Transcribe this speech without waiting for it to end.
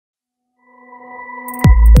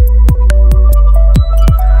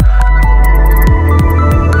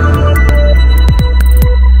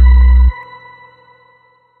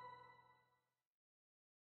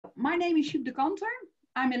name is Juup de Kanter.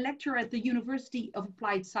 I'm a lecturer at the University of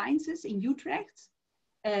Applied Sciences in Utrecht.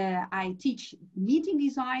 I teach meeting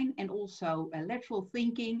design and also lateral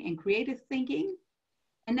thinking and creative thinking.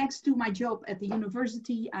 And next to my job at the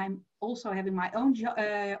university, I'm also having my own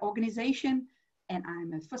organization, and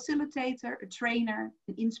I'm a facilitator, a trainer,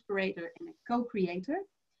 an inspirator, and a co-creator.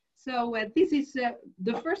 So this is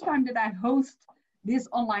the first time that I host this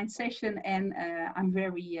online session, and I'm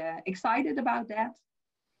very excited about that.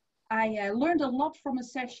 I learned a lot from a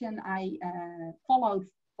session I followed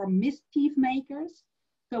from mischief makers.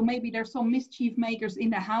 So maybe there's some mischief makers in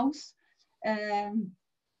the house. And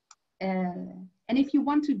if you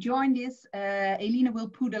want to join this, Elina will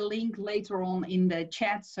put a link later on in the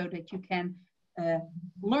chat so that you can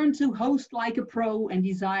learn to host like a pro and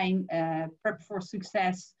design prep for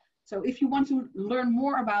success. So if you want to learn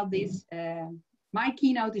more about this, my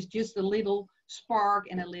keynote is just a little spark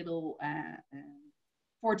and a little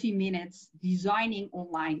 40 minutes designing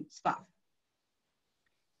online stuff.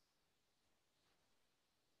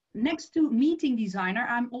 Next to meeting designer,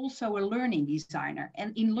 I'm also a learning designer.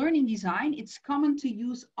 And in learning design, it's common to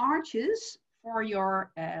use arches for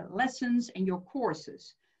your lessons and your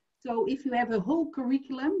courses. So if you have a whole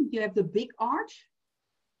curriculum, you have the big arch.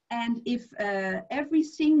 And if every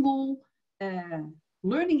single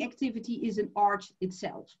learning activity is an arch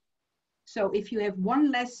itself. So if you have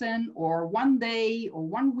one lesson or one day or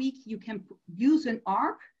 1 week, you can use an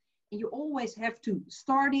arc, and you always have to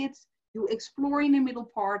start it, you explore in the middle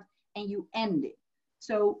part, and you end it.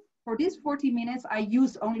 So for this 40 minutes, I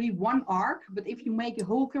use only one arc, but if you make a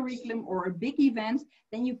whole curriculum or a big event,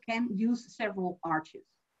 then you can use several arches.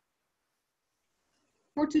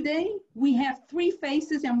 For today, we have 3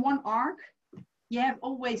 phases and 1 arc. You have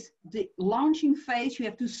always the launching phase. You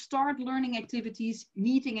have to start learning activities,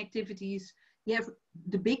 meeting activities. You have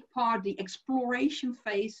the big part, the exploration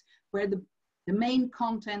phase, where the main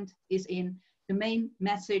content is in, the main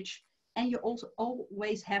message. And you also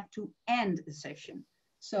always have to end the session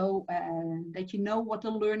so that you know what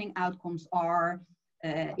the learning outcomes are,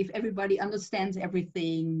 if everybody understands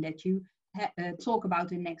everything, that you talk about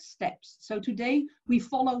the next steps. So today we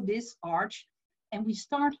follow this arch, and we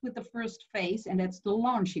start with the first phase, and that's the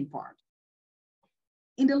launching part.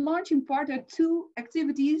 In the launching part, there are 2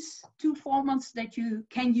 activities, 2 formats that you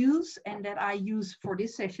can use, and that I use for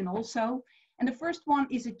this session also. And the first one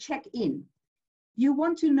is a check-in. You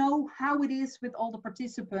want to know how it is with all the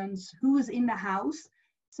participants, who is in the house.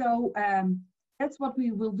 So that's what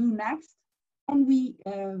we will do next. And we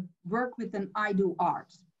work with an I do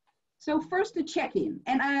art. So first the check-in.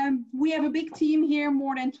 And we have a big team here,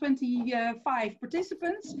 more than 25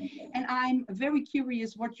 participants. And I'm very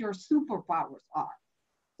curious what your superpowers are.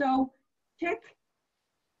 So check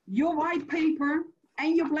your white paper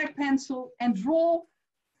and your black pencil and draw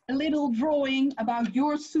a little drawing about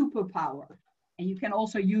your superpower. And you can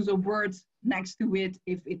also use a word next to it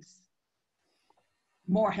if it's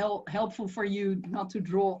more helpful for you not to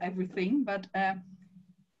draw everything. But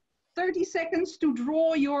 30 seconds to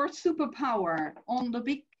draw your superpower on the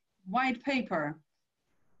big white paper.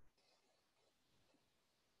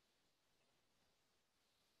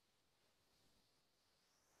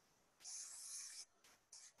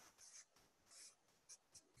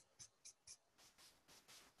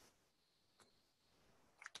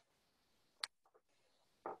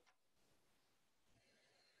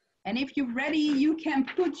 And if you're ready, you can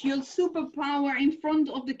put your superpower in front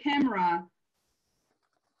of the camera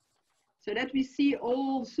so that we see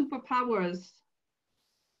all superpowers.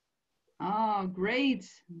 Oh, great,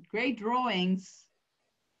 great drawings.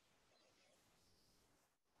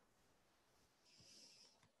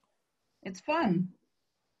 It's fun.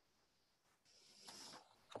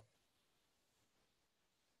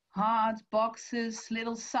 Hearts, boxes,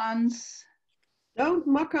 little suns. Don't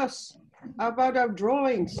mock us about our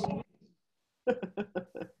drawings.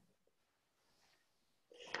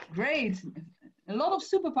 Great, a lot of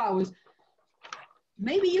superpowers.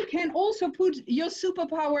 Maybe you can also put your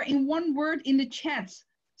superpower in one word in the chat,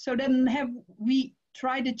 so then we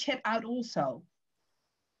try the chat out also.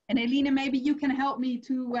 And Elina, maybe you can help me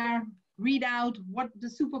to read out what the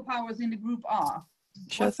superpowers in the group are.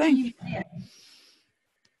 Sure thing.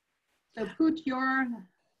 So put your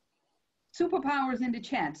superpowers in the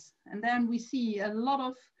chat, and then we see a lot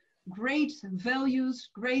of great values,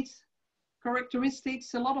 great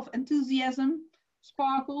characteristics, a lot of enthusiasm,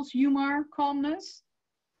 sparkles, humor, calmness.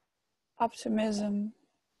 Optimism,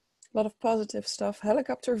 a lot of positive stuff.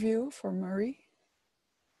 Helicopter view for Murray.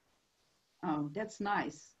 Oh, that's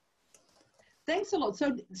nice. Thanks a lot.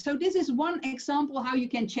 So this is one example how you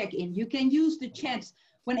can check in. You can use the chat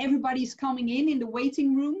when everybody's coming in the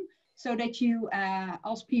waiting room. so that you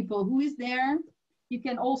ask people who is there. You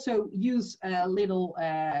can also use little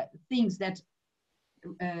things that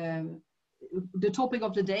the topic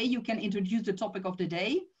of the day. You can introduce the topic of the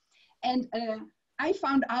day. And I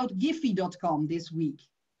found out Giphy.com this week,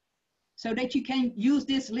 so that you can use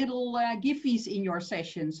this little Giphies in your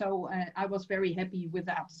session. So I was very happy with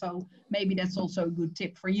that. So maybe that's also a good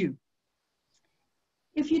tip for you.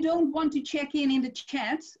 If you don't want to check in the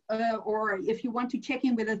chat, or if you want to check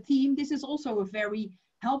in with a theme, this is also a very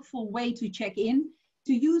helpful way to check in,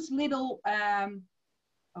 to use little,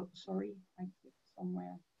 oh, sorry, I clicked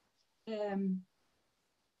somewhere.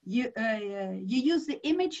 You use the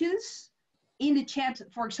images in the chat,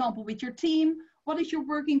 for example, with your team. What is your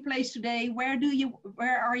working place today? Where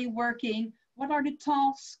are you working? What are the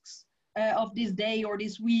tasks of this day or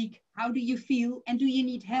this week? How do you feel? And do you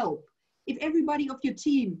need help? If everybody of your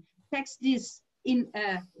team texts this in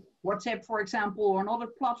WhatsApp, for example, or another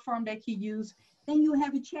platform that you use, then you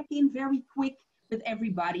have a check-in very quick with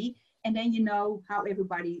everybody, and then you know how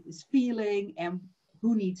everybody is feeling and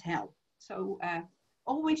who needs help. So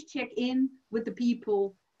always check in with the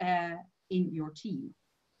people in your team.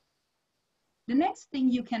 The next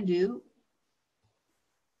thing you can do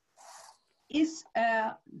is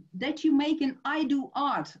that you make an I do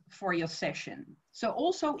art for your session. So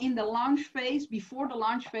also in the launch phase, before the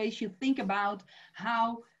launch phase, you think about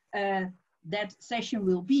how that session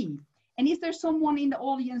will be. And is there someone in the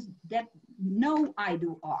audience that know I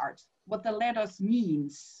do art, what the letters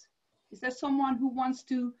means? Is there someone who wants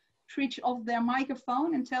to switch off their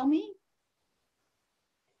microphone and tell me?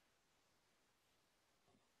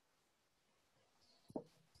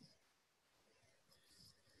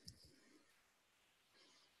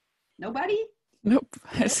 Nobody? Nope.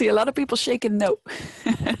 I see a lot of people shaking no.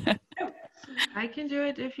 I can do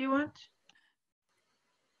it if you want.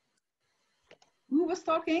 Who was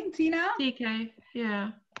talking? Tina? TK, yeah.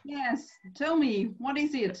 Yes, tell me, what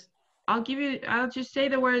is it? I'll just say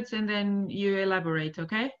the words and then you elaborate,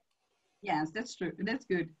 okay? Yes, that's true. That's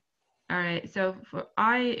good. All right, so for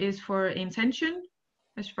I is for intention,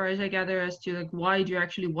 as far as I gather, as to like, why do you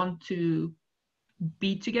actually want to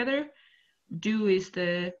be together? Do is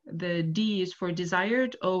the D is for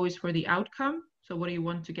desired, O is for the outcome. So what do you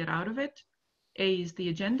want to get out of it? A is the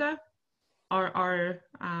agenda, R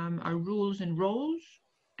are rules and roles,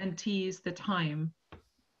 and T is the time.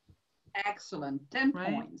 Excellent, 10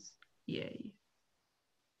 right? points. Yay.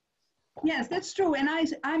 Yes, that's true. And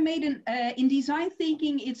I made an, in design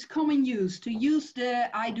thinking, it's common use to use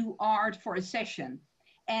the I do art for a session.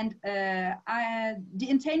 And the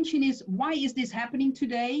intention is, why is this happening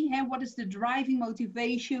today? And what is the driving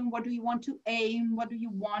motivation? What do you want to aim? What do you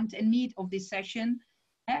want and need of this session?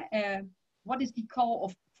 What is the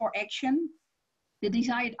call for action? The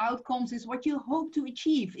desired outcomes is what you hope to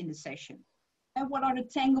achieve in the session. And what are the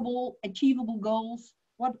tangible, achievable goals?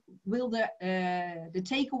 What will the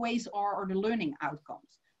takeaways are or the learning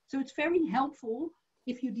outcomes? So it's very helpful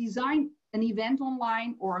if you design an event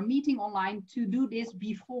online or a meeting online to do this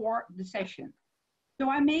before the session. So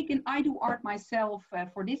I make an I do art myself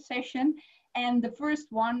for this session. And the first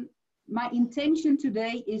one, my intention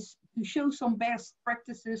today is to show some best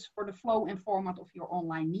practices for the flow and format of your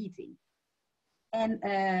online meeting. And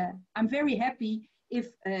I'm very happy if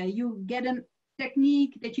you get a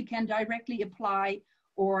technique that you can directly apply,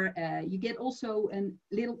 or you get also a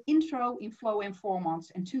little intro in flow and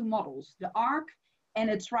formats and 2 models, the arc and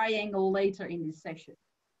a triangle later in this session.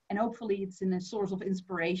 And hopefully it's a source of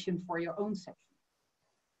inspiration for your own session.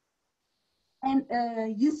 And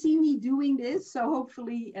you see me doing this, so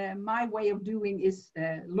hopefully my way of doing is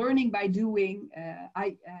learning by doing.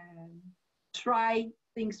 I try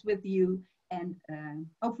things with you, and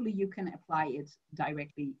hopefully you can apply it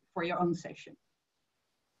directly for your own session.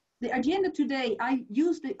 The agenda today, I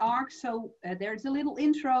use the arc, so there's a little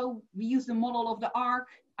intro. We use the model of the arc.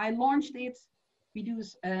 I launched it. We do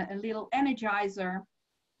a little energizer.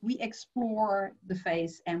 We explore the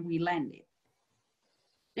phase and we land it.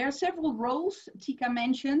 There are several roles Tika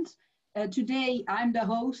mentioned. Today I'm the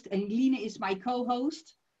host and Line is my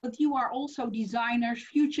co-host, but you are also designers,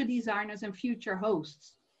 future designers and future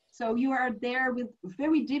hosts. So you are there with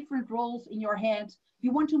very different roles in your head.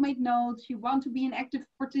 You want to make notes, you want to be an active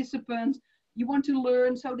participant, you want to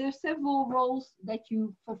learn. So there's several roles that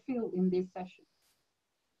you fulfill in this session.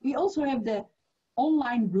 We also have the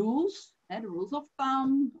online rules, the rules of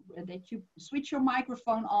thumb, that you switch your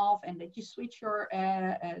microphone off and that you switch your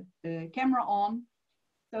camera on.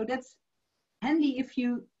 So that's handy if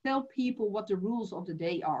you tell people what the rules of the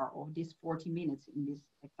day are, of this 40 minutes in this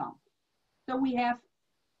example. So we have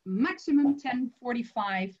maximum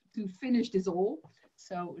 10:45 to finish this all.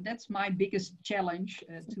 So that's my biggest challenge,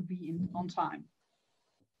 to be on time.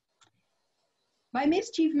 By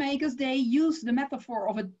mischief makers, they use the metaphor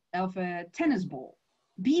of a tennis ball.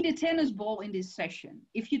 Be the tennis ball in this session.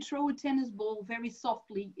 If you throw a tennis ball very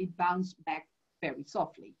softly, it bounces back very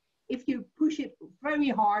softly. If you push it very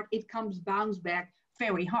hard, it bounce back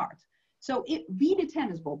very hard. So be the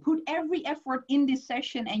tennis ball. Put every effort in this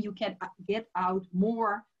session and you can get out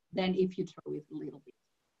more than if you throw it a little bit.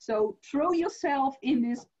 So throw yourself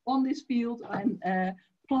on this field and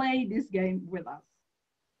play this game with us.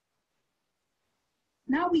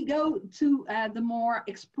 Now we go to the more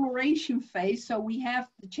exploration phase. So we have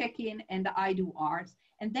the check-in and the I do art,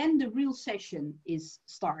 and then the real session is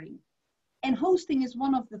starting. And hosting is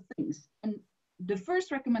one of the things. And the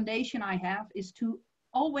first recommendation I have is to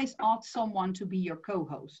always ask someone to be your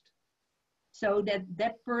co-host, so that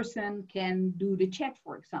that person can do the chat,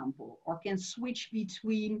 for example, or can switch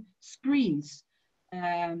between screens.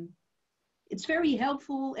 It's very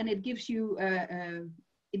helpful, and it gives you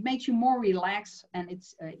it makes you more relaxed, and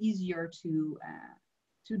it's easier to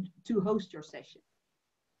host your session.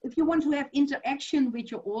 If you want to have interaction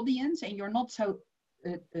with your audience and you're not so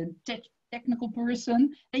technical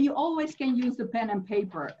person, then you always can use the pen and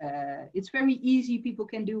paper. It's very easy, people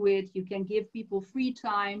can do it. You can give people free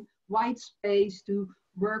time, white space to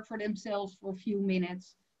work for themselves for a few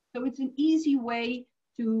minutes. So it's an easy way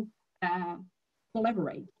to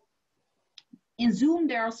collaborate. In Zoom,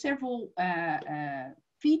 there are several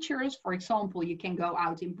features. For example, you can go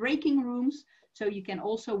out in breaking rooms, so you can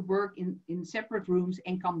also work in separate rooms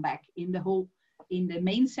and come back in the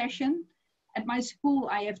main session. At my school,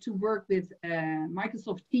 I have to work with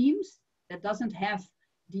Microsoft Teams that doesn't have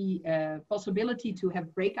the possibility to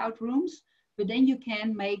have breakout rooms, but then you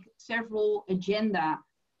can make several agenda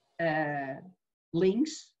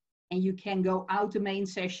links, and you can go out the main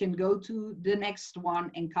session, go to the next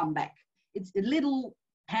one and come back. It's a little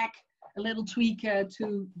hack, a little tweak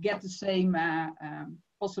to get the same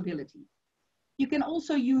possibility. You can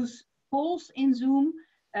also use polls in Zoom,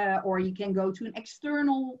 or you can go to an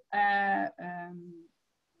external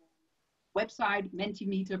website,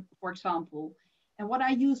 Mentimeter, for example. And what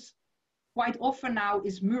I use quite often now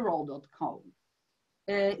is mural.com.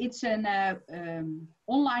 It's an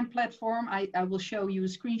online platform. I will show you a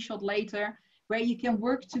screenshot later, where you can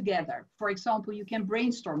work together. For example, you can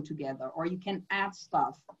brainstorm together, or you can add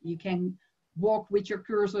stuff. You can walk with your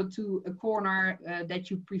cursor to a corner that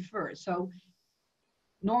you prefer. So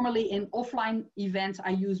normally in offline events,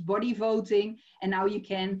 I use body voting, and now you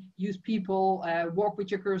can use people, walk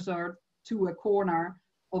with your cursor to a corner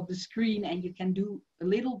of the screen, and you can do a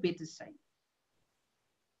little bit the same.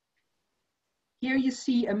 Here you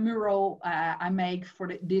see a mural I make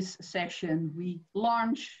for this session. We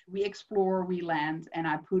launch, we explore, we land, and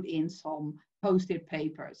I put in some post-it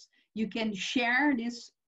papers. You can share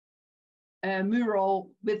this mural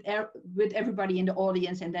with everybody in the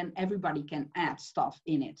audience, and then everybody can add stuff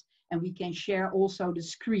in it. And we can share also the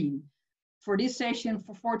screen. For this session,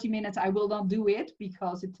 for 40 minutes, I will not do it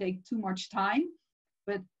because it takes too much time,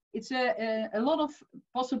 but it's a lot of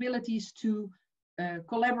possibilities to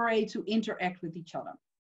collaborate, to interact with each other.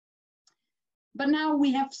 But now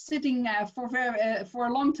we have sitting for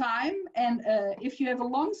a long time, and if you have a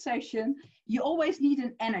long session, you always need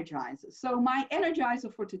an energizer. So my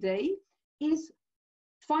energizer for today is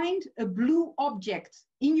find a blue object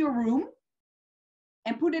in your room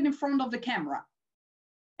and put it in front of the camera.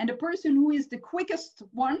 And the person who is the quickest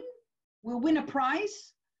one will win a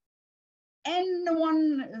prize, and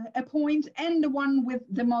a point, and the one with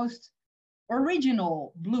the most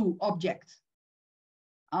original blue object.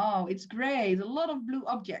 Oh, it's great, a lot of blue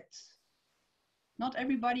objects. Not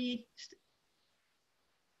everybody.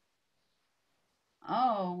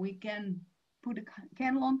 Oh, we can put a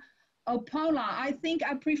candle on. Oh, Paula, I think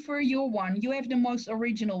I prefer your one. You have the most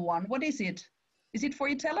original one. What is it? Is it for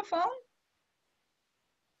your telephone?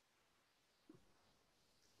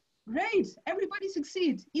 Great, everybody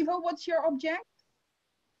succeeds. Ivo, what's your object?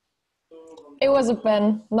 It was a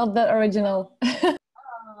pen, not that original.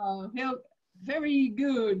 Oh, very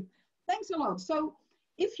good. Thanks a lot. So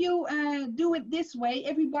if you do it this way,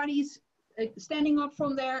 everybody's standing up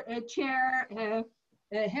from their chair,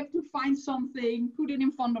 have to find something, put it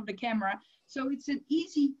in front of the camera. So it's an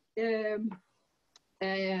easy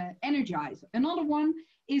energizer. Another one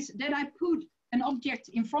is that I put an object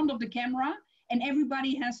in front of the camera, and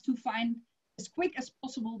everybody has to find as quick as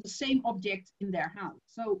possible the same object in their house.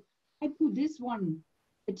 So I put this one,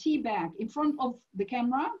 a tea bag, in front of the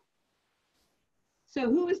camera. So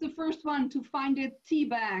who is the first one to find a tea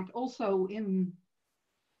bag also in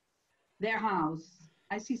their house?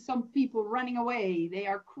 I see some people running away. They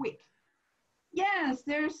are quick. Yes,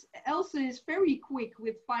 there's Elsa is very quick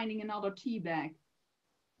with finding another tea bag.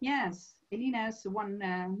 Yes, Elina is the one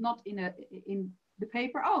not in the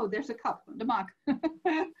paper. Oh, there's a cup, the mug.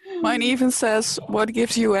 Mine even says, what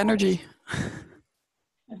gives you energy?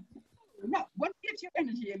 No, what gives you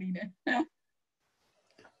energy, Elina?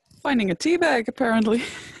 Finding a tea bag, apparently.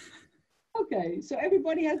 Okay, so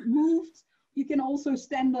everybody has moved. You can also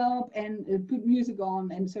stand up and put music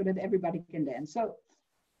on, and so that everybody can dance. So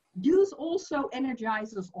use also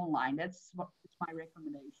energizers online. That's my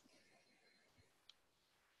recommendation.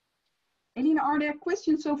 Elina, are there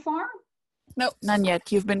questions so far? No, none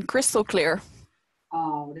yet. You've been crystal clear.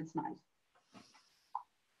 Oh, that's nice.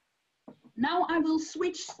 Now I will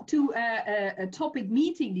switch to a topic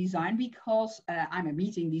meeting design because I'm a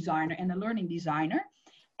meeting designer and a learning designer.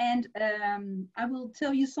 And I will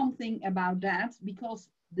tell you something about that because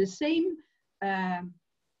the same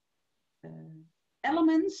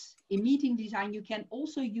elements in meeting design you can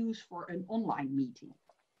also use for an online meeting.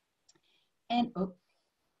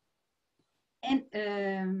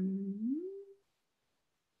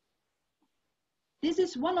 This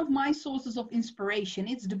is one of my sources of inspiration.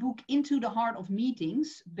 It's the book Into the Heart of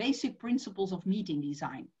Meetings, Basic Principles of Meeting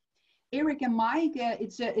Design. Eric and Mike,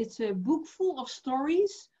 it's a book full of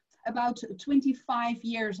stories about 25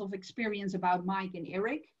 years of experience about Mike and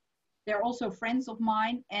Eric. They're also friends of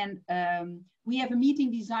mine, and we have a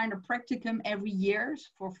meeting designer practicum every year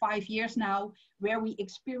for 5 years now, where we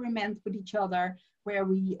experiment with each other, where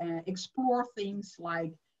we explore things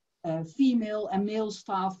like female and male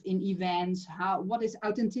staff in events, what is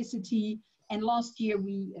authenticity. And last year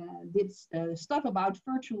we did stuff about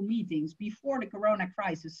virtual meetings before the Corona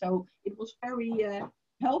crisis. So it was very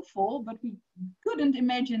helpful, but we couldn't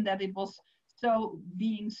imagine that it was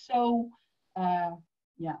being so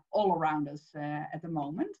all around us at the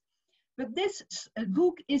moment. But this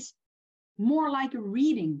book is more like a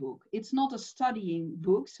reading book. It's not a studying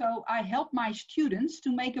book. So I help my students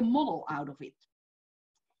to make a model out of it.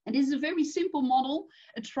 And this is a very simple model,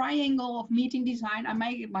 a triangle of meeting design. I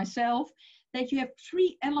make it myself, that you have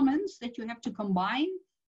 3 elements that you have to combine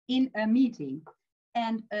in a meeting.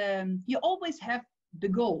 And you always have the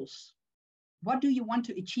goals. What do you want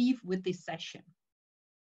to achieve with this session?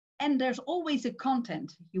 And there's always a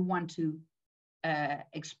content you want to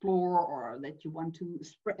explore, or that you want to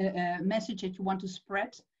message that you want to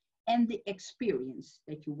spread, and the experience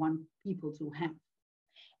that you want people to have.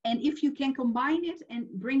 And if you can combine it and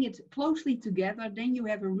bring it closely together, then you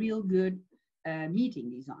have a real good meeting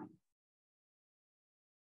design.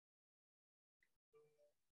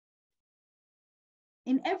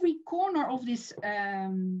 In every corner of this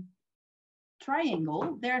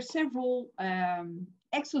triangle, there are several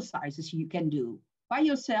exercises you can do by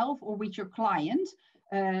yourself or with your client.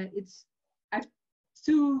 The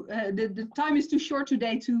time is too short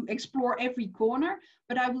today to explore every corner,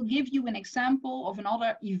 but I will give you an example of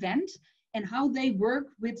another event and how they work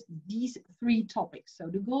with these 3 topics. So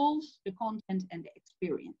the goals, the content, and the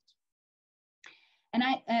experience. And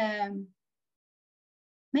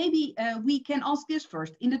maybe we can ask this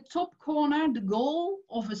first. In the top corner, the goal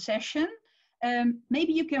of a session,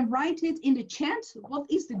 maybe you can write it in the chat. What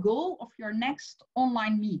is the goal of your next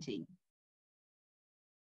online meeting?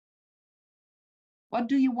 What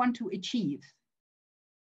do you want to achieve?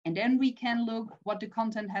 And then we can look what the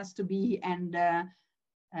content has to be and the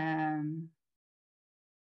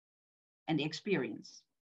experience.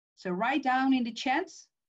 So write down in the chat.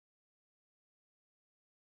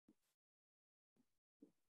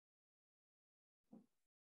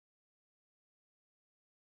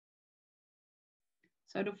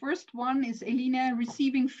 So the first one is Elina,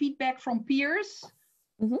 receiving feedback from peers.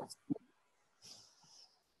 Mm-hmm.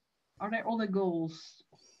 Are there other goals?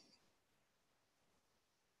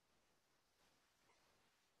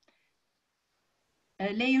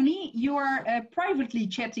 Leonie, you are privately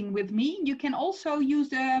chatting with me. You can also use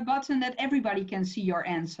the button that everybody can see your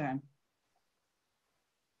answer.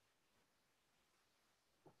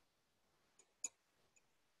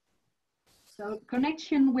 So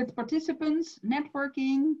connection with participants,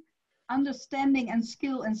 networking, understanding and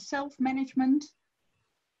skill and self-management,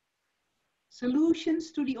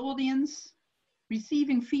 solutions to the audience,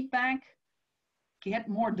 receiving feedback, get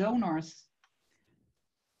more donors.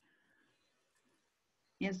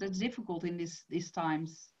 Yes, that's difficult in these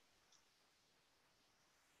times.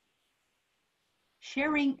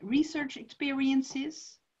 Sharing research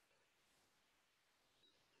experiences.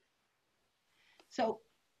 So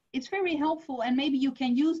it's very helpful, and maybe you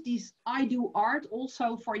can use these I do art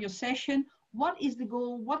also for your session. What is the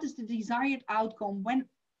goal? What is the desired outcome when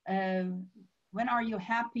When are you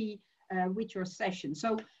happy with your session?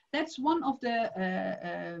 So that's one of the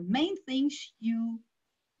main things you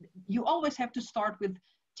always have to start with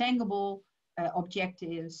tangible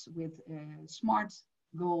objectives, with smart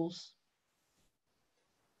goals.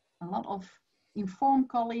 A lot of inform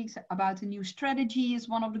colleagues about a new strategy is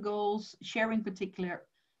one of the goals, sharing particular.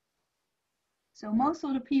 So most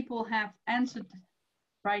of the people have answered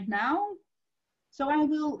right now. So I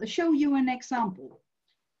will show you an example.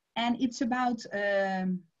 And it's about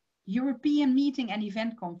European Meeting and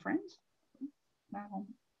Event Conference.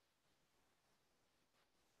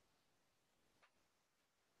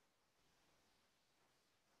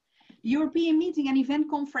 European Meeting and Event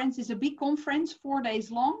Conference is a big conference, 4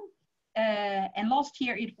 days long. And last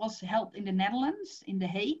year it was held in the Netherlands, in The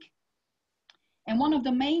Hague. And one of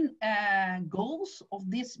the main goals of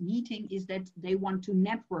this meeting is that they want to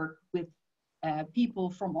network with people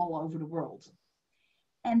from all over the world.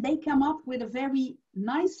 And they come up with a very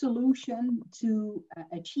nice solution to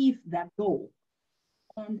achieve that goal.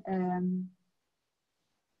 And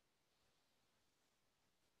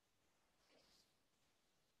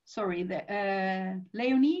sorry,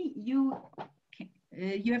 Leonie, you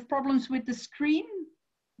have problems with the screen.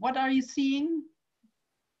 What are you seeing?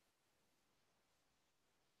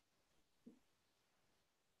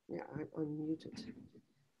 Yeah, I'm unmuted.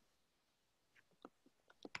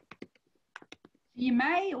 Zie je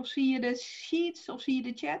mij of zie je de sheets of zie je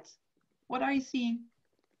de chat? What are you seeing?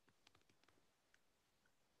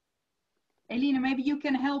 Elena, maybe you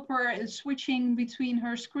can help her switching between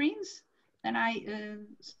her screens. And I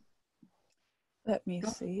Let me go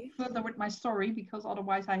see. further with my story, because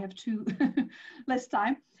otherwise I have too less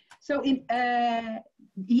time. So in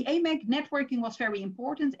the AMAC, networking was very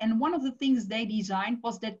important. And one of the things they designed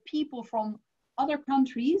was that people from other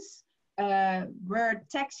countries were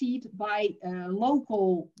taxied by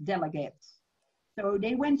local delegates. So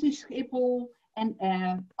they went to Schiphol and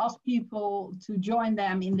asked people to join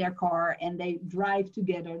them in their car, and they drive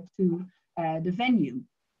together to the venue.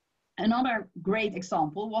 Another great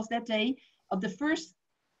example was that of the first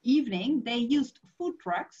evening, they used food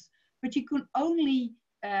trucks, but you could only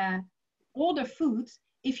order food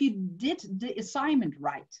if you did the assignment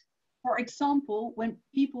right. For example, when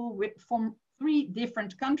people from 3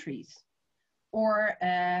 different countries, or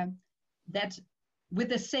that with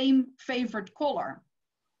the same favorite color,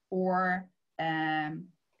 or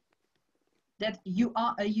that you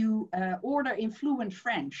order in fluent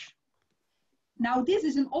French. Now, this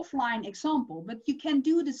is an offline example, but you can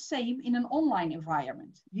do the same in an online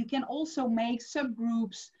environment. You can also make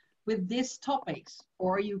subgroups with these topics,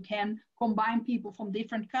 or you can combine people from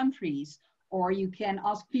different countries, or you can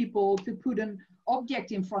ask people to put an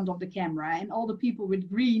object in front of the camera, and all the people with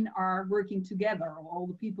green are working together, or all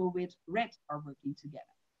the people with red are working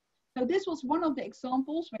together. So this was one of the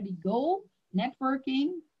examples where the goal,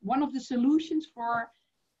 networking, one of the solutions for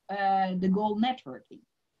the goal networking.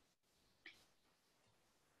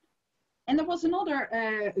 And there was another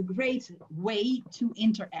great way to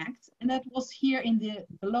interact, and that was here in the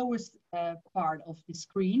lowest part of the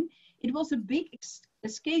screen. It was a big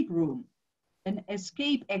escape room, an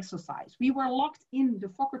escape exercise. We were locked in the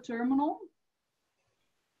Fokker terminal,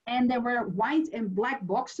 and there were white and black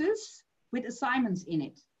boxes with assignments in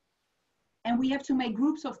it. And we have to make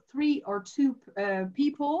groups of 3 or 2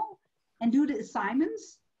 people and do the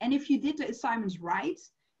assignments. And if you did the assignments right,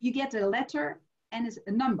 you get a letter and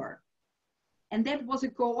a number. And that was a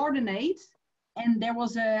coordinate. And there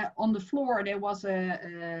was on the floor, there was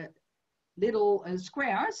a little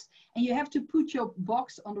squares. And you have to put your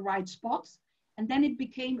box on the right spot. And then it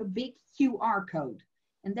became a big QR code.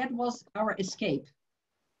 And that was our escape.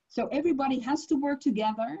 So everybody has to work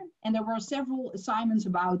together, and there were several assignments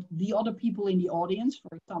about the other people in the audience.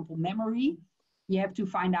 For example, memory. You have to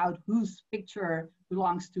find out whose picture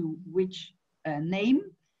belongs to which name.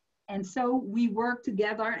 And so we worked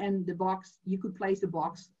together, and the box, you could place the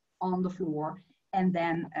box on the floor, and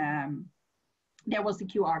then there was the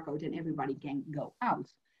QR code, and everybody can go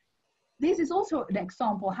out. This is also an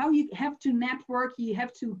example how you have to network, you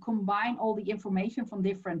have to combine all the information from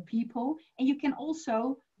different people, and you can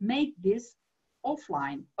also make this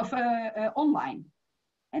offline, online,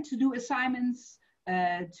 and to do assignments,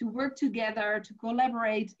 to work together, to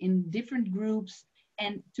collaborate in different groups,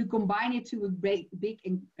 and to combine it to a big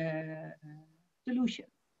solution.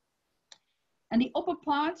 And the upper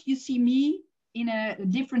part, you see me in a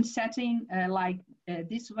different setting, like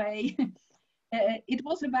this way. It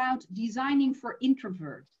was about designing for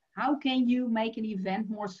introverts. How can you make an event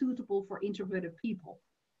more suitable for introverted people?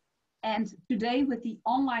 And today with the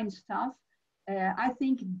online stuff, I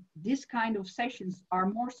think this kind of sessions are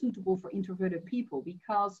more suitable for introverted people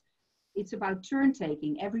because it's about turn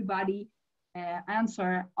taking. Everybody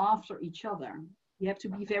answer after each other. You have to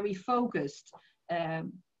be very focused.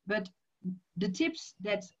 But the tips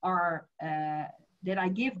that are that I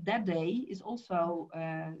give that day is also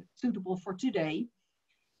suitable for today,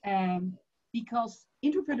 because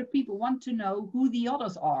introverted people want to know who the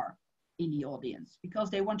others are in the audience because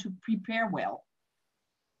they want to prepare well.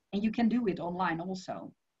 And you can do it online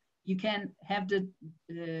also. You can have the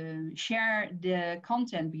share the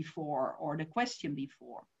content before or the question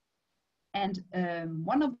before. And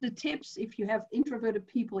one of the tips, if you have introverted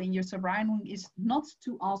people in your surrounding, is not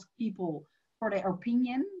to ask people for their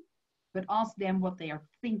opinion, but ask them what they are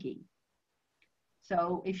thinking.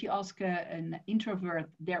 So if you ask an introvert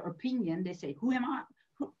their opinion, they say, who am I?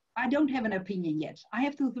 I don't have an opinion yet. I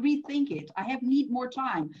have to rethink it. I need more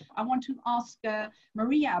time. I want to ask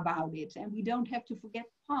Maria about it, and we don't have to forget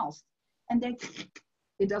the past. And then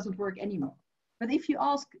it doesn't work anymore. But if you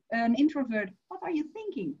ask an introvert, what are you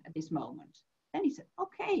thinking at this moment? Then he said,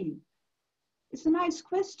 okay, it's a nice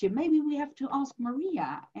question. Maybe we have to ask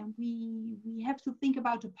Maria, and we have to think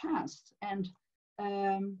about the past. And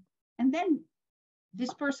then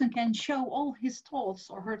this person can show all his thoughts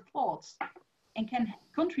or her thoughts and can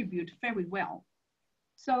contribute very well.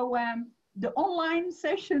 So the online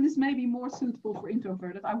session is maybe more suitable for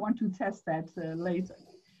introverted. I want to test that later.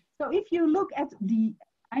 So if you look at the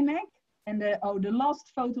iMac, and the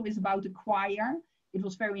last photo is about the choir. It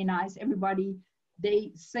was very nice. Everybody,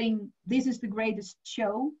 they sing, "This is the greatest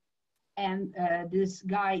show." And this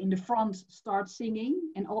guy in the front starts singing,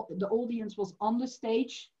 and the audience was on the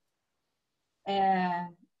stage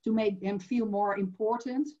to make them feel more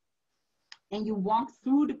important. And you walk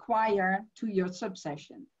through the choir to your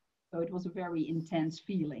subsession. So it was a very intense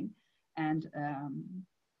feeling. And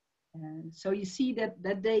so you see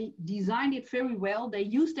that they designed it very well. They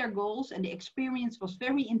used their goals, and the experience was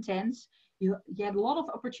very intense. You had a lot of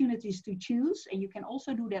opportunities to choose, and you can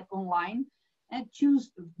also do that online and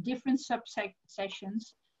choose different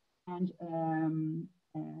subsessions. And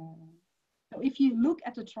so if you look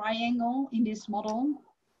at the triangle in this model,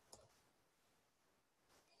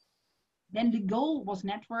 then the goal was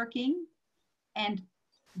networking, and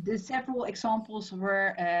the several examples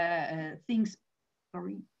were things,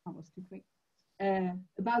 sorry, I was too quick,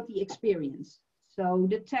 about the experience. So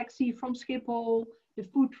the taxi from Schiphol, the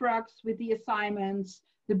food trucks with the assignments,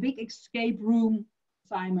 the big escape room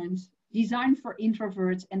assignments, design for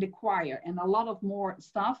introverts, and the choir, and a lot of more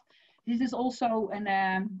stuff. This is also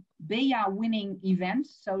an Bea winning event.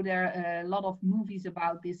 So there are a lot of movies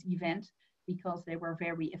about this event because they were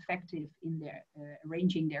very effective in their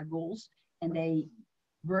arranging their goals, and they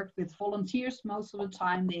worked with volunteers most of the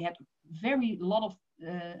time. They had very lot of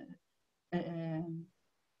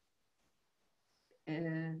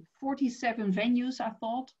 47 venues, I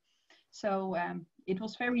thought. So it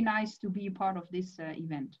was very nice to be a part of this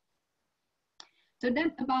event. So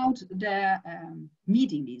then about the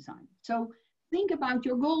meeting design. So think about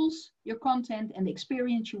your goals, your content, and the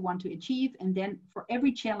experience you want to achieve. And then for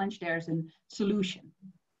every challenge, there's a solution.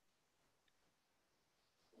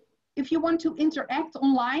 If you want to interact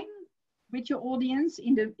online with your audience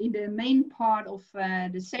in the main part of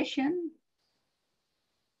the session,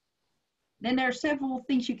 then there are several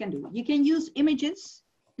things you can do. You can use images,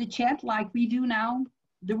 the chat like we do now,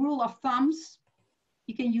 the rule of thumbs.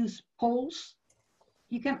 You can use polls.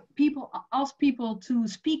 You can ask people to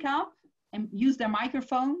speak up and use their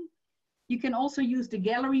microphone. You can also use the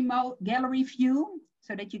gallery view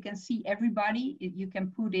so that you can see everybody. You can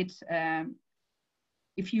put it,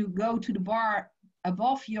 if you go to the bar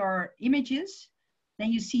above your images,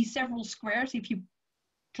 then you see several squares. If you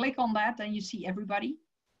click on that, then you see everybody.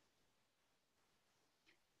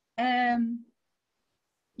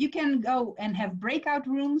 You can go and have breakout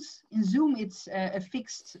rooms. In Zoom, it's a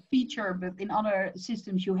fixed feature, but in other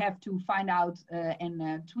systems, you have to find out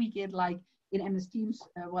and tweak it. Like in MS Teams,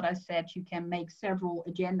 what I said, you can make several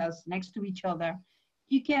agendas next to each other.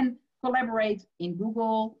 You can collaborate in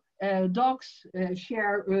Google Docs,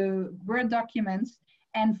 share Word documents,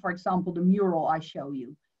 and for example, the mural I show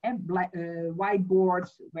you, and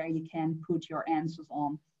whiteboards where you can put your answers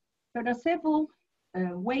on. So there are several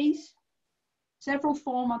ways, several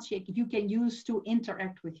formats you can use to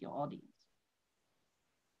interact with your audience.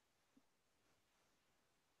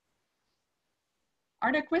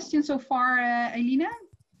 Are there questions so far, Elina?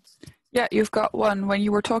 Yeah, you've got one. When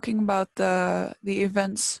you were talking about the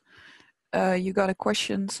events, you got a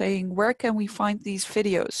question saying, where can we find these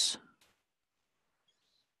videos?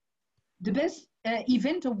 The best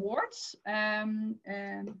event awards.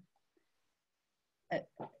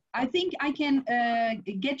 I think I can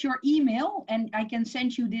get your email and I can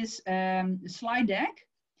send you this slide deck.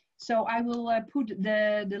 So I will put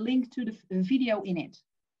the link to the video in it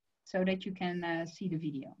so that you can see the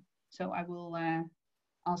video. So I will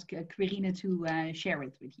ask Quirine to share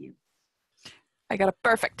it with you. I got it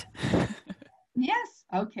perfect. Yes,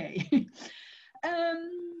 okay.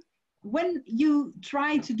 When you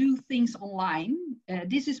try to do things online,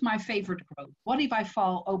 this is my favorite quote. What if I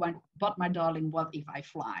fall? Oh, but my darling, what if I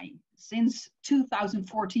fly? Since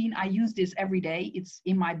 2014, I use this every day. It's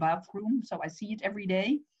in my bathroom, so I see it every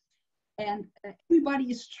day. And everybody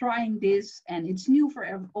is trying this, and it's new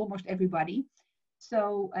for almost everybody.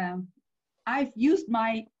 So I've used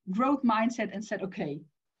my growth mindset and said, okay,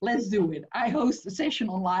 let's do it. I host a session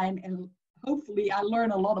online, and hopefully I learn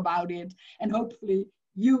a lot about it, and hopefully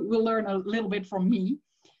you will learn a little bit from me.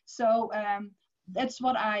 So that's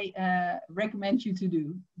what I recommend you to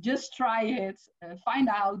do. Just try it, find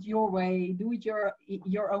out your way, do it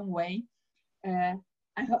your own way.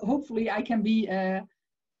 Hopefully I can be a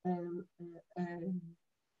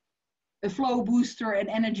flow booster and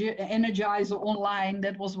energizer online.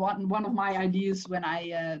 That was one of my ideas when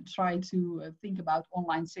I tried to think about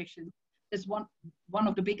online sessions. It's one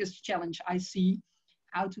of the biggest challenge I see,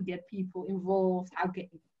 how to get people involved, how do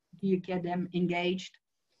you get them engaged.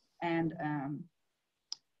 And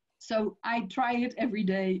so I try it every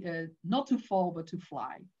day, not to fall, but to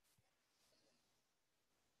fly.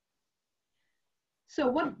 So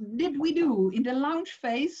what did we do? In the launch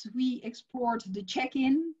phase, we explored the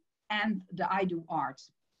check-in and the I do art.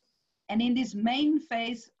 And in this main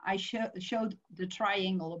phase, I showed the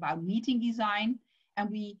triangle about meeting design,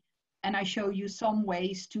 and I show you some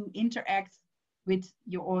ways to interact with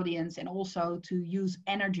your audience and also to use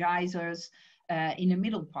energizers in the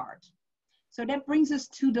middle part. So that brings us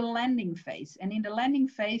to the landing phase. And in the landing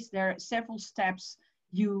phase, there are several steps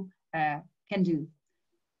you can do.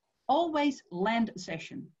 Always land a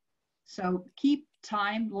session. So keep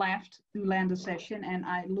time left to land a session. And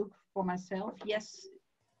I look for myself, yes,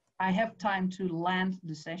 I have time to land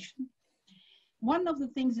the session. One of the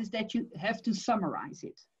things is that you have to summarize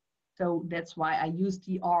it. So that's why I use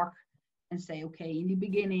the arc and say, okay, in the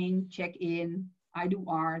beginning, check in, I do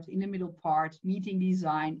art, in the middle part, meeting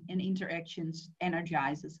design and interactions,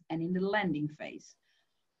 energizes, and in the landing phase.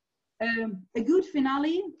 A good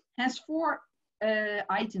finale has 4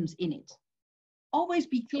 items in it. Always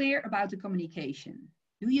be clear about the communication.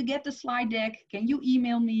 Do you get the slide deck? Can you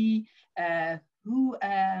email me? Who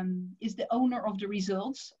is the owner of the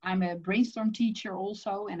results? I'm a brainstorm teacher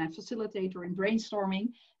also, and a facilitator in brainstorming.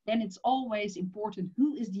 Then it's always important,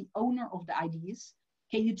 who is the owner of the ideas?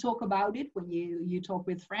 Can you talk about it when you talk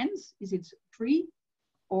with friends? Is it free,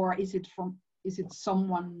 or is it from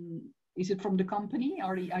the company,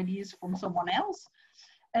 or the ideas from someone else?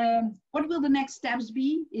 What will the next steps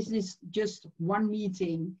be? Is this just one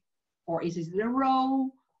meeting, or is it a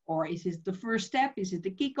row, or is it the first step? Is it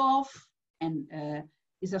the kickoff? And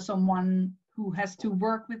is there someone who has to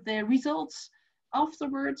work with the results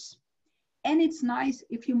afterwards? And it's nice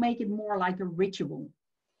if you make it more like a ritual,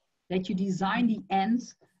 that you design the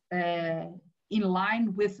ends in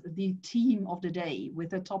line with the theme of the day, with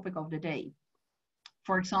the topic of the day.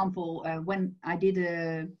 For example, when I did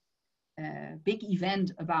a big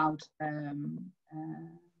event about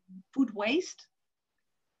food waste,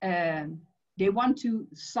 they want to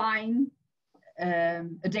sign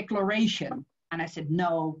a declaration. And I said,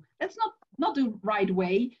 no, that's not the right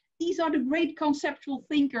way. These are the great conceptual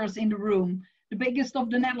thinkers in the room, the biggest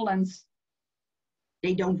of the Netherlands.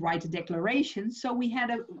 They don't write a declaration. So we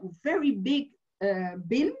had a very big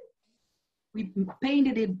bin. We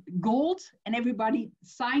painted it gold and everybody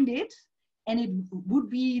signed it. And it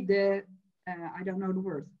would be the, I don't know the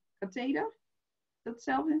word, katheder?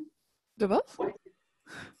 Datzelfde? The what?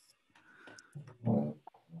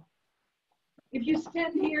 If you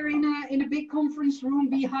stand here in a big conference room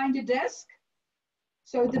behind the desk,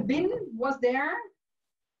 so the bin was there,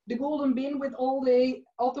 the golden bin with all the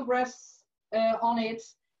autographs on it,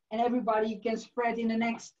 and everybody can spread in the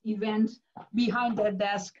next event behind that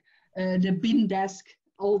desk, the bin desk,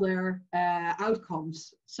 all their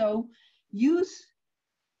outcomes. So use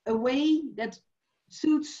a way that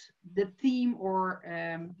suits the theme or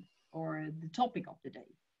the topic of the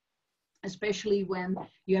day. Especially when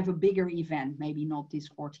you have a bigger event, maybe not these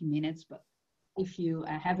 40 minutes, but if you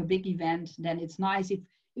have a big event, then it's nice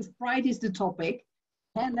if pride is the topic,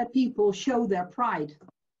 then let people show their pride.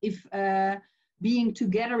 If being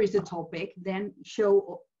together is the topic, then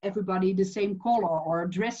show everybody the same color or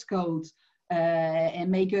dress code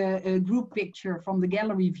and make a group picture from the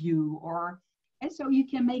gallery view, or And so you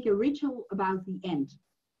can make a ritual about the end.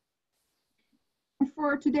 And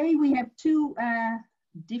for today, we have two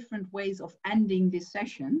different ways of ending this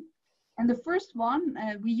session. And the first one,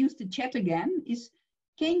 we use the chat again, is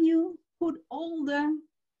can you put all the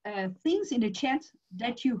things in the chat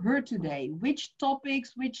that you heard today? Which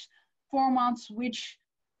topics, which formats, which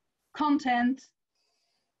content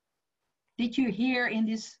did you hear in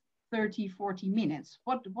this 30, 40 minutes?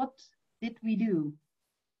 What did we do?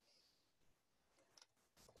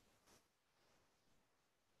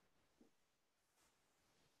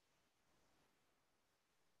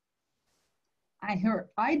 I heard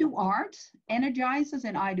I do art, energizes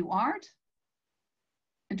and I do art.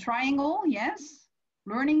 A triangle, yes.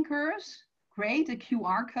 Learning curves, great. A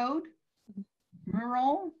QR code,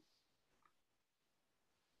 mural.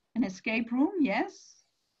 An escape room, yes.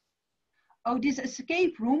 Oh, this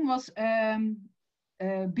escape room was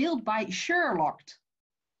built by Sherlock.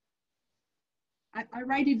 I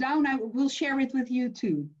write it down, I will share it with you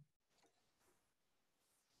too.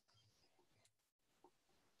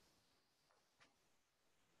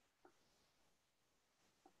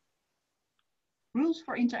 Rules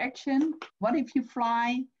for interaction. What if you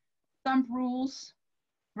fly? Thumb rules.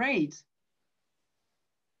 Great.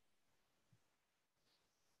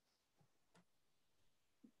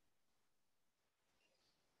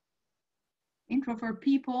 Introvert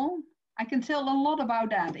people. I can tell a lot about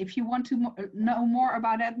that. If you want to know more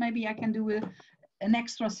about that, maybe I can do an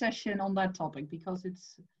extra session on that topic because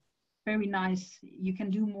it's very nice. You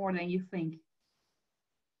can do more than you think.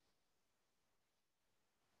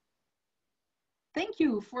 Thank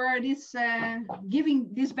you for this,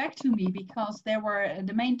 giving this back to me because they were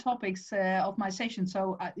the main topics of my session.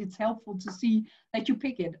 So it's helpful to see that you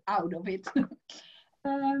pick it out of it.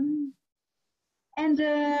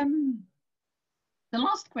 The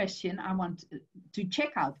last question I want to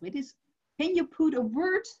check out with is, can you put a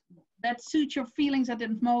word that suits your feelings at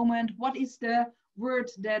that moment? What is the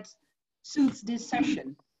word that suits this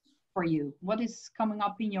session for you? What is coming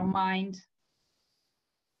up in your mind?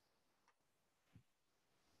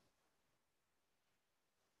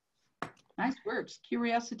 Nice words.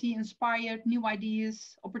 Curiosity, inspired, new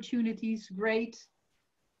ideas, opportunities, great.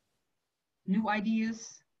 New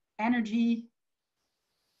ideas, energy.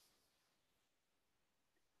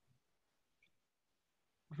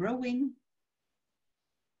 Growing.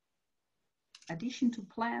 Addition to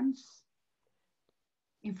plans.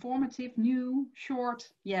 Informative, new, short.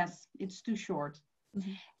 Yes, it's too short.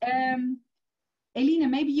 Mm-hmm. Eline,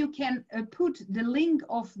 maybe you can put the link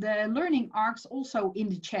of the learning arcs also in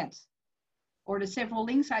the chat. Or the several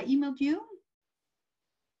links I emailed you?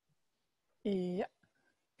 Yeah,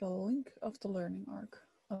 the link of the learning arc.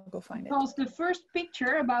 I'll go find it. Because the first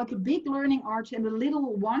picture about the big learning arcs and the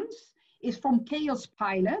little ones is from Chaos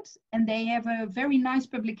Pilot, and they have a very nice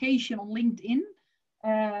publication on LinkedIn.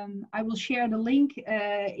 I will share the link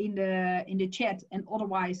in the chat, and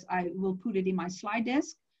otherwise I will put it in my slide deck.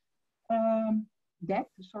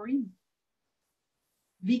 Sorry.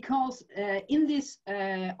 Because in this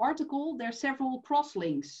article, there are several cross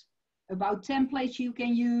links about templates you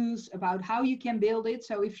can use, about how you can build it.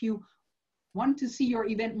 So if you want to see your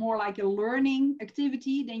event more like a learning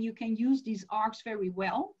activity, then you can use these arcs very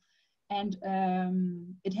well. And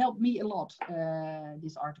it helped me a lot,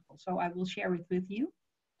 this article. So I will share it with you.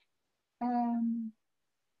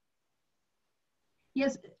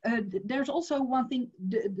 Yes, there's also one thing,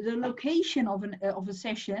 the location of a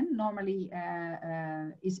session normally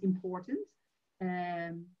is important.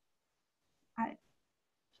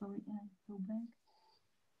 Sorry, go back.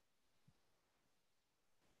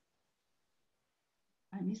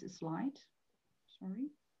 I missed a slide, sorry.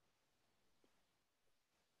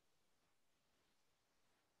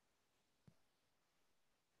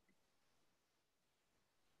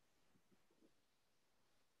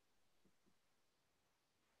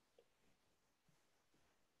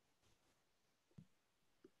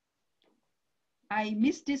 I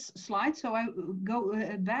missed this slide, so I go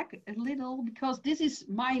back a little because these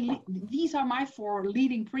are my 4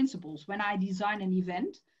 leading principles when I design an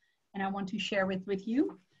event, and I want to share it with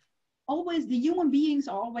you. Always, the human beings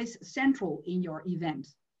are always central in your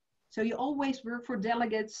event. So you always work for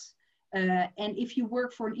delegates, and if you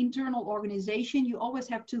work for an internal organization, you always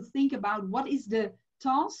have to think about what is the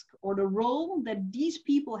task or the role that these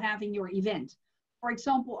people have in your event. For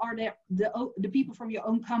example, are there the people from your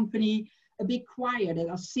own company a big choir that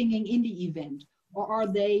are singing in the event, or are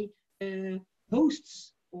they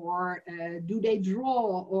hosts, or do they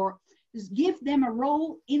draw, or just give them a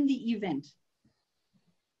role in the event.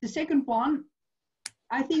 The second one,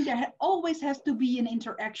 I think there always has to be an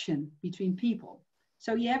interaction between people.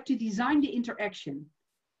 So you have to design the interaction.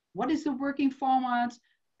 What is the working format?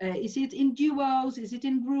 Is it in duos? Is it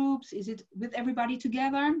in groups? Is it with everybody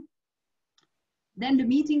together? Then the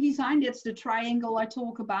meeting design, that's the triangle I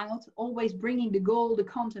talk about, always bringing the goal, the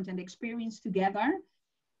content and experience together.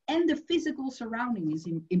 And the physical surrounding is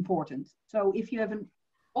important. So if you have an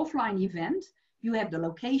offline event, you have the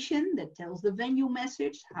location that tells the venue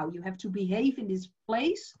message, how you have to behave in this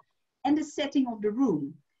place, and the setting of the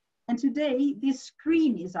room. And today, this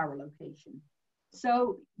screen is our location.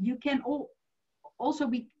 So you can also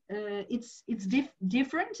be, it's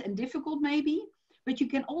different and difficult maybe, but you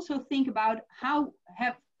can also think about how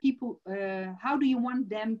have people, how do you want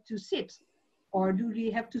them to sit? Or do they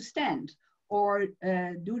have to stand? Or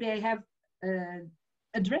do they have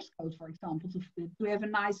a dress code, for example, to have a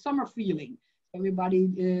nice summer feeling?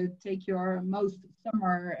 Everybody take your most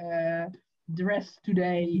summer dress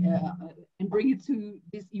today and bring it to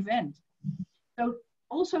this event. So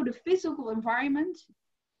also the physical environment,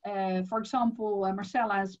 for example,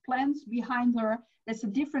 Marcella has plants behind her. That's a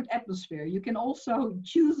different atmosphere. You can also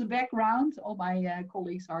choose a background. All my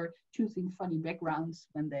colleagues are choosing funny backgrounds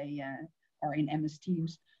when they are in MS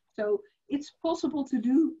Teams. So it's possible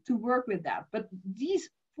to work with that. But these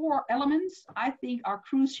 4 elements, I think, are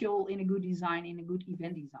crucial in a good design, in a good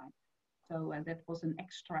event design. So that was an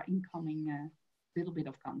extra incoming little bit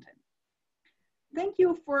of content. Thank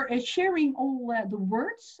you for sharing all the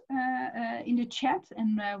words in the chat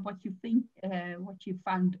and what you think, what you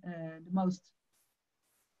found the most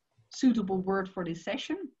suitable word for this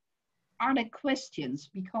session. Are there questions?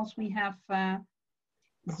 Because we have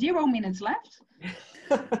 0 minutes left.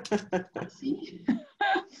 Let's see.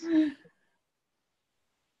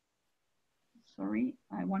 Sorry,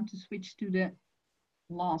 I want to switch to the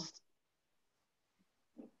last.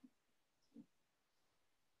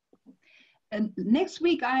 And next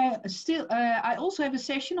week, I also have a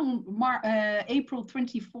session on April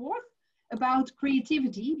 24th about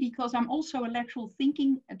creativity, because I'm also a lateral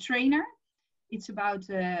thinking trainer. It's about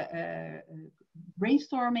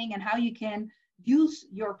brainstorming and how you can use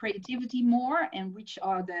your creativity more, and which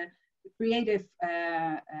are the creative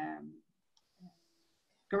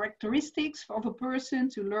characteristics of a person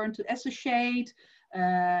to learn to associate,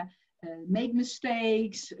 make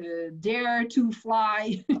mistakes, dare to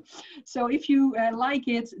fly. So if you like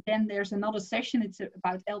it, then there's another session. It's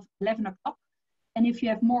about 11 o'clock. And if you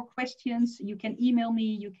have more questions, you can email me,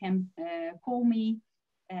 you can call me.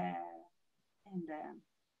 And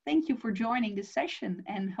thank you for joining this session,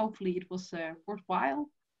 and hopefully it was worthwhile.